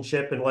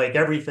relationship. And like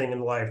everything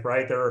in life,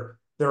 right? There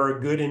are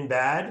good and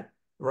bad,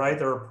 right?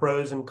 There are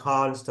pros and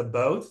cons to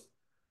both.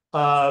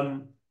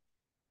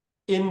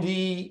 In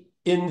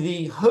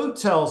the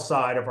hotel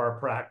side of our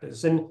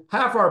practice, and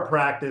half our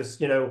practice,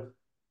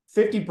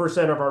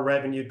 50% of our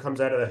revenue comes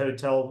out of the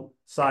hotel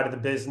side of the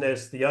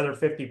business. The other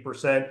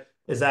 50%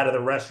 is out of the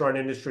restaurant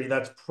industry.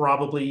 That's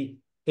probably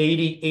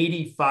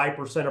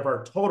 85% of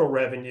our total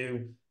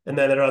revenue. And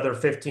then another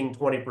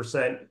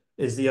 20%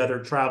 is the other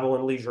travel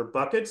and leisure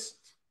buckets.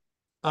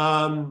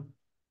 In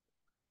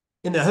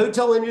the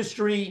hotel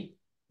industry,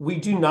 we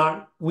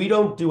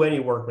don't do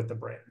any work with the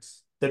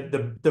brands.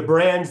 The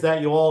brands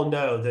that you all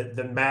know,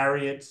 the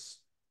Marriotts,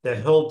 the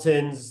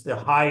Hiltons, the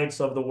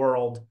Hyatts of the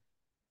world,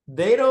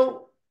 they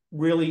don't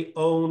really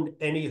own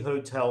any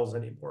hotels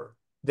anymore.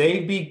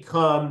 They've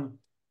become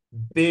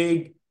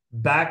big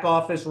back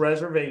office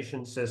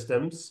reservation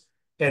systems,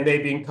 and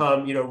they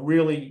become,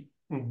 really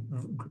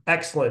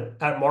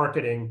excellent at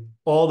marketing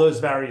all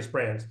those various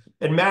brands.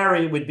 And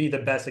Marriott would be the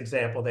best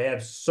example. They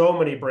have so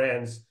many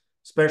brands,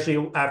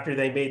 especially after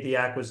they made the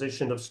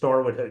acquisition of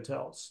Starwood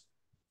Hotels.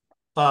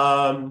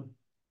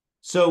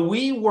 So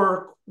we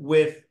work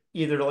with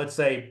either, let's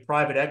say,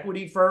 private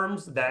equity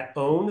firms that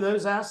own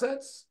those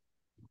assets,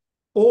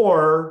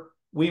 or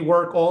we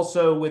work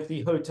also with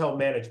the hotel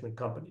management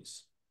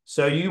companies.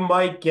 So you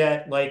might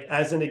get, like,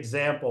 as an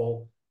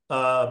example,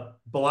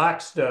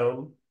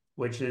 Blackstone,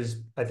 which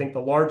is, I think, the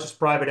largest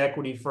private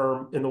equity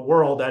firm in the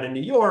world out of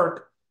New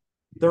York.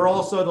 They're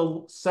also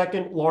the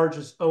second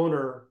largest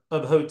owner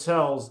of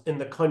hotels in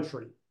the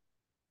country.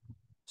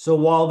 So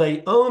while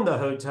they own the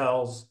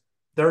hotels,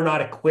 they're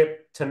not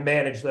equipped to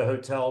manage the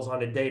hotels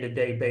on a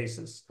day-to-day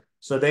basis.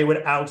 So they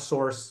would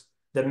outsource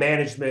the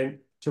management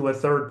to a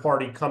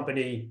third-party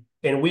company,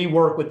 and we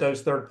work with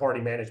those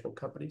third-party management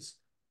companies.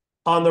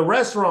 On the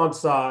restaurant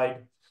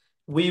side,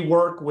 we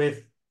work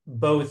with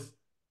both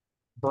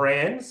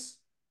brands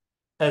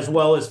as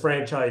well as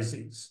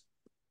franchisees.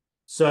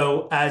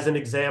 So as an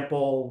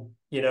example,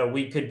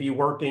 we could be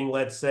working,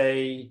 let's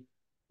say,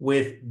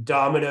 with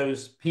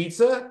Domino's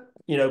Pizza,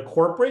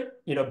 corporate,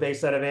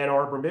 based out of Ann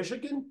Arbor,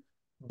 Michigan.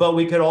 But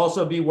we could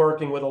also be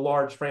working with a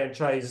large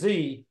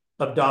franchisee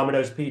of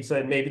Domino's Pizza,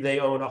 and maybe they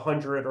own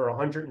 100 or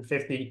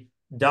 150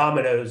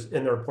 Domino's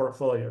in their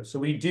portfolio. So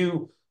we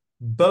do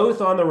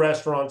both on the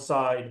restaurant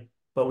side,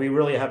 but we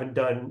really haven't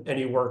done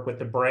any work with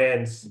the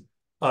brands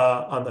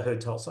on the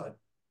hotel side.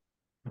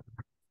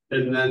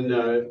 And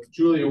then,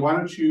 Julia, why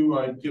don't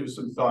you give us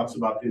some thoughts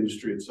about the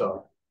industry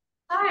itself?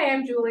 Hi,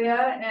 I'm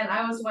Julia, and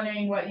I was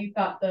wondering what you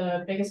thought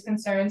the biggest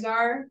concerns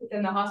are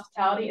within the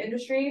hospitality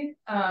industry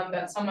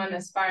that someone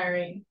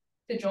aspiring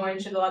to join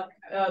should look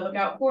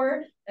out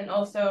for, and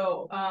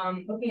also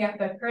looking at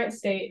the current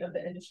state of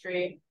the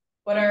industry,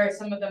 what are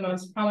some of the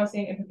most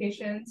promising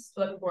implications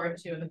to look forward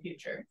to in the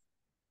future?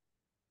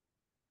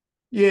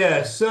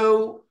 Yeah,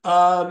 so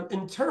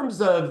in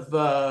terms of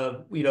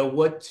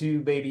what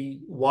to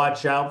maybe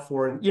watch out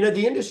for,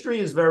 the industry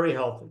is very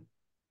healthy.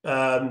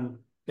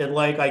 And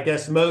like, I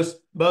guess most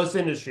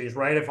industries,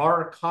 right? If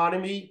our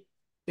economy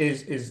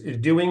is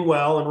doing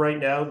well, and right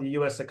now the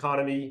U.S.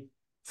 economy,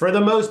 for the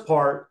most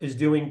part, is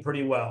doing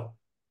pretty well.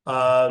 There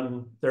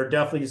are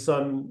definitely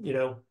some,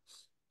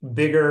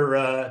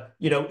 bigger,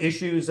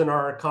 issues in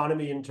our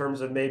economy in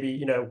terms of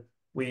maybe,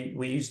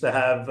 we used to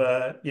have,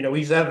 we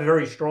used to have a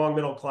very strong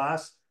middle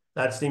class.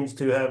 That seems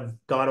to have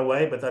gone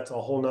away, but that's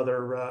a whole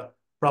nother,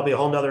 probably a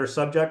whole nother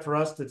subject for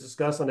us to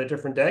discuss on a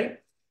different day.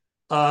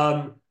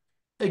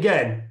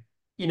 Again,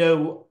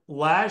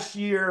 last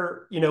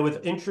year,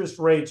 with interest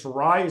rates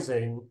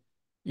rising,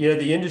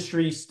 the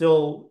industry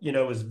still,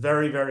 is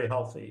very, very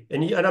healthy.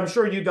 And I'm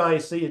sure you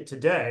guys see it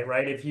today,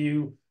 right? If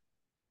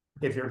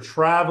you're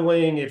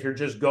traveling, if you're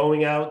just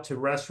going out to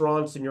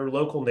restaurants in your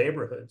local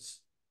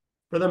neighborhoods,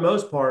 for the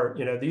most part,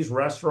 you know, these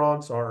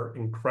restaurants are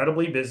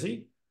incredibly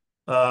busy.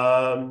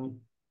 Hotels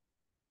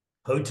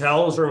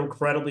are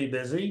incredibly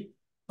busy.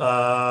 You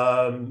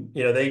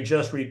know, they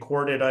just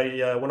recorded,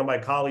 one of my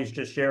colleagues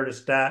just shared a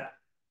stat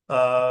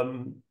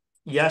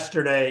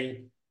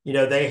yesterday. You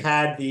know, they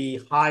had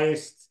the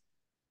highest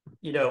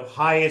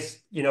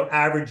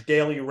average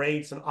daily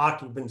rates and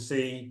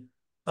occupancy,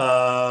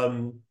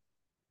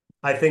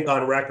 I think,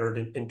 on record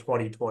in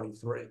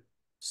 2023.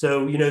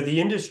 So, you know,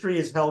 the industry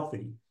is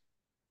healthy.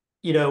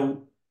 You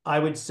know, I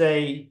would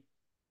say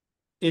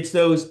it's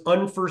those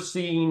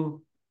unforeseen,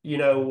 you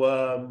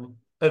know,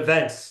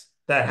 events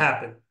that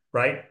happen,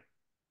 right?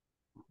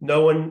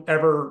 No one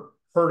ever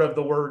heard of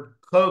the word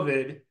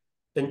COVID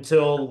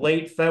until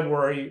late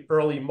February,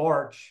 early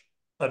March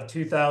of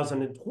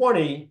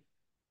 2020.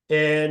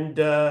 And,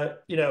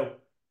 you know,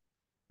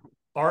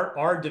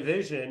 our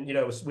division, you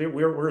know,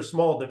 we're a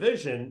small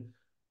division.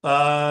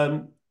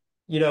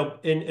 You know,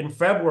 in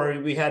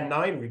February, we had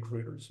 9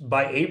 recruiters.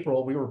 By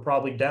April, we were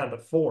probably down to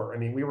 4. I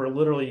mean, we were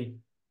literally,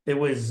 it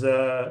was,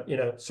 you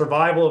know,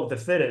 survival of the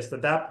fittest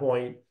at that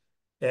point.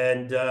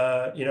 And,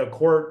 you know,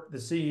 Court, the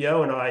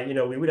CEO, and I, you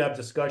know, we would have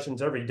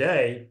discussions every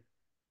day.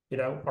 You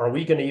know, are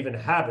we going to even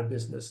have a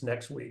business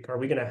next week? Are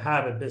we going to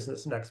have a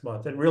business next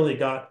month? It really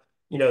got,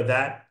 you know,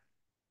 that,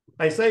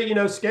 I say, you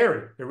know,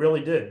 scary. It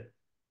really did.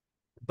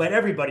 But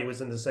everybody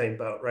was in the same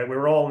boat, right? We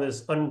were all in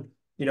this,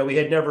 you know, we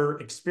had never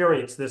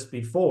experienced this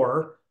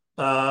before.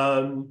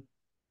 And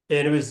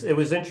it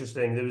was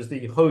interesting. There was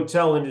the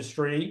hotel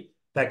industry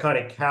that kind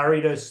of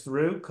carried us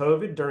through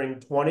COVID during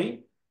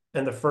 20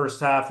 and the first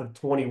half of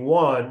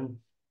 21.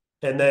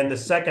 And then the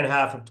second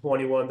half of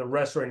 21, the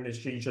restaurant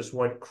industry just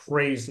went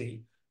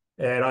crazy.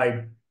 And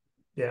I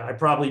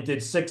probably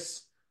did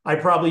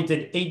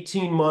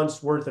 18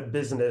 months worth of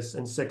business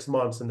in 6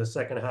 months in the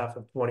second half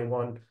of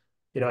 21.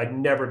 You know, I'd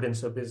never been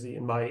so busy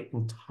in my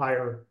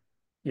entire,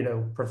 you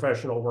know,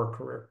 professional work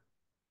career.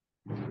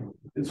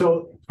 And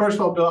so, first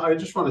of all, Bill, I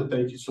just want to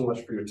thank you so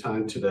much for your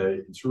time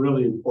today. It's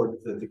really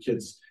important that the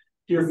kids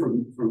hear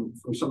from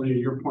somebody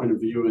your point of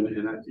view,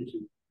 and I think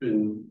you've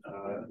been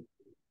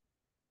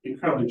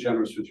incredibly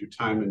generous with your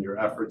time and your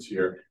efforts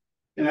here.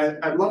 And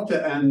I'd love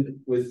to end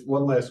with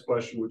one last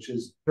question, which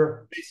is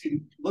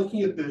basically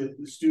looking at the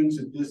students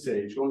at this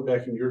age, going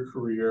back in your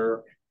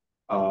career,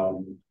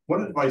 what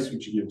advice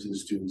would you give to the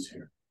students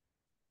here?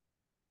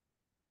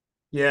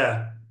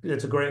 Yeah,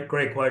 it's a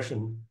great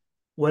question.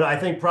 What I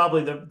think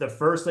probably the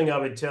first thing I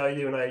would tell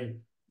you, and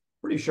I'm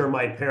pretty sure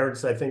my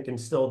parents, I think,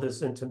 instilled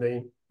this into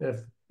me.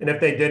 If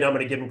they did, I'm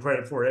going to give them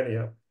credit for it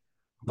anyhow.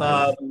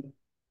 Nice.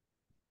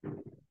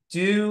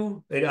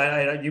 You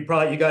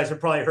guys have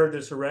probably heard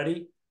this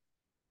already,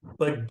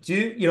 but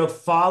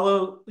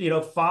follow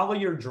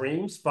your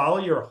dreams, follow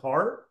your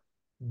heart,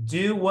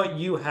 do what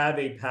you have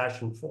a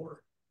passion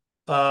for.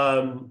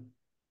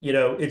 You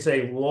know, it's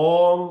a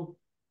long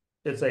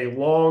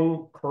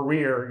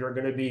career you're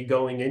going to be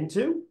going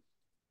into,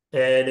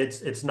 and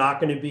it's not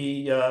going to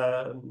be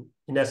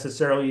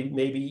necessarily,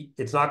 maybe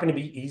it's not going to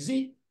be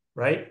easy,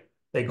 right?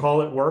 They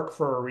call it work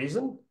for a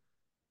reason.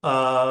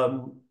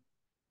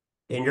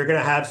 And you're going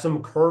to have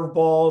some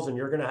curveballs, and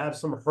you're going to have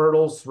some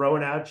hurdles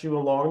thrown at you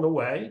along the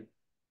way.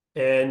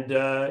 And,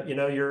 you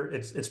know,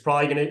 it's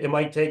probably it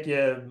might take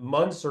you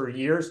months or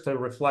years to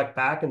reflect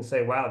back and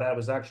say, wow, that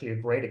was actually a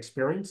great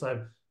experience.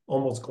 I'm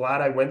almost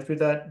glad I went through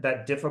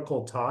that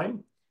difficult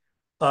time.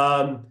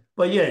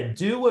 But yeah,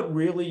 do what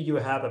really you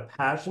have a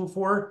passion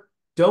for.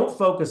 Don't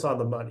focus on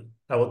the money.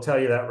 I will tell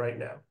you that right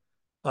now.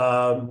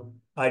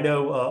 I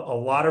know a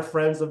lot of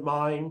friends of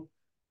mine,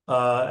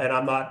 and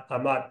I'm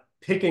not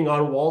picking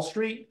on Wall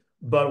Street,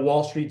 but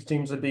Wall Street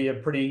seems to be a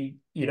pretty,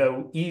 you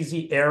know,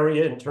 easy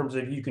area in terms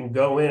of you can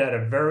go in at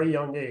a very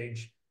young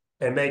age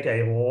and make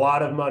a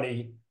lot of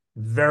money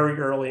very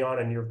early on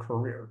in your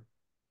career.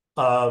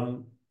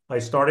 I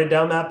started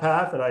down that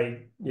path, and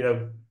I, you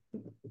know,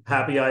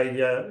 happy I,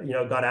 you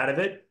know, got out of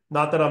it.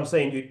 Not that I'm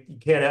saying you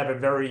can't have a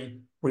very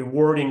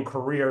rewarding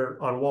career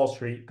on Wall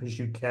Street, because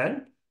you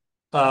can,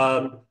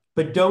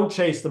 but don't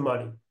chase the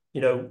money. You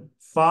know,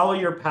 follow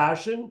your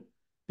passion,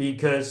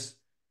 because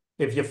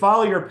if you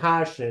follow your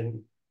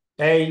passion,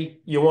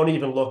 you won't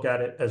even look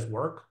at it as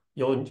work.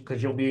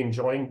 Because you'll be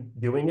enjoying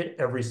doing it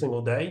every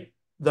single day.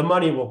 The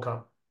money will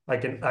come. I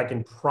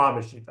can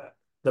promise you that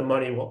the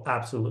money will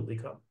absolutely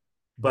come.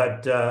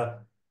 But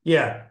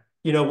yeah,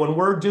 you know, when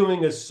we're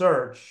doing a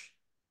search,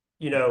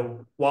 you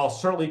know, while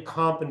certainly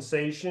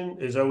compensation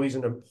is always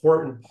an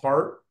important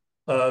part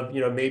of,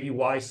 you know, maybe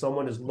why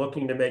someone is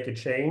looking to make a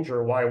change,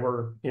 or why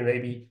we're, you know,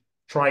 maybe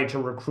trying to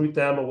recruit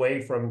them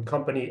away from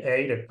company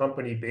A to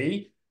company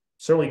B.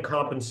 Certainly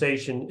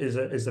compensation is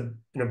an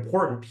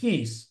important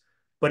piece,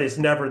 but it's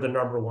never the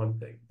number one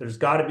thing. There's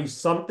got to be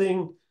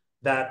something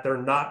that they're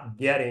not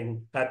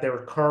getting at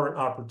their current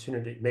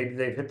opportunity. Maybe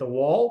they've hit the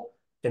wall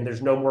and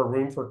there's no more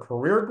room for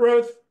career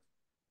growth.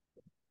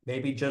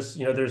 Maybe just,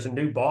 you know, there's a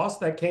new boss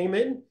that came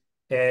in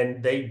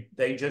and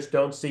they just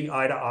don't see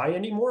eye to eye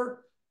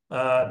anymore.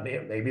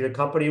 Maybe the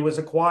company was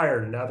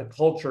acquired and now the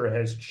culture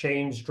has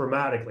changed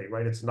dramatically,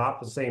 right? It's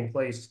not the same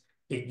place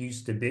it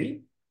used to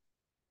be.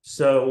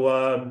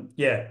 So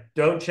yeah,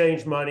 don't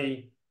change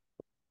money.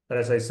 And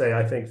as I say,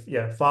 I think,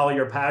 yeah, follow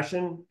your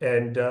passion,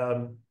 and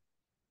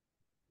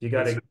you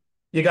got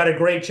a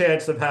great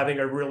chance of having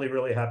a really,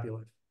 really happy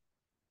life.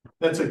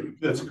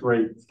 That's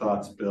great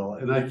thoughts, Bill.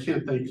 And I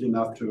can't thank you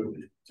enough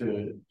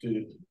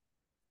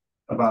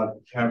about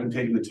having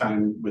taken the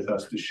time with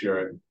us to share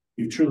it.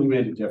 You've truly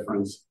made a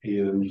difference,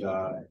 and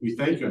we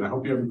thank you. And I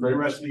hope you have a great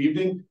rest of the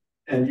evening.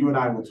 And you and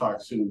I will talk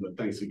soon, but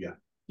thanks again.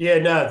 Yeah,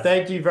 no,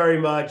 thank you very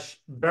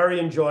much. Very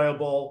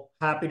enjoyable.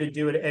 Happy to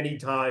do it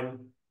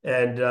anytime.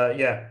 And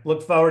yeah,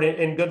 look forward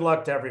and good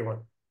luck to everyone.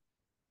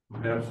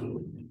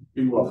 Absolutely.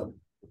 Be welcome.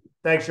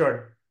 Thanks,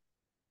 Jordan.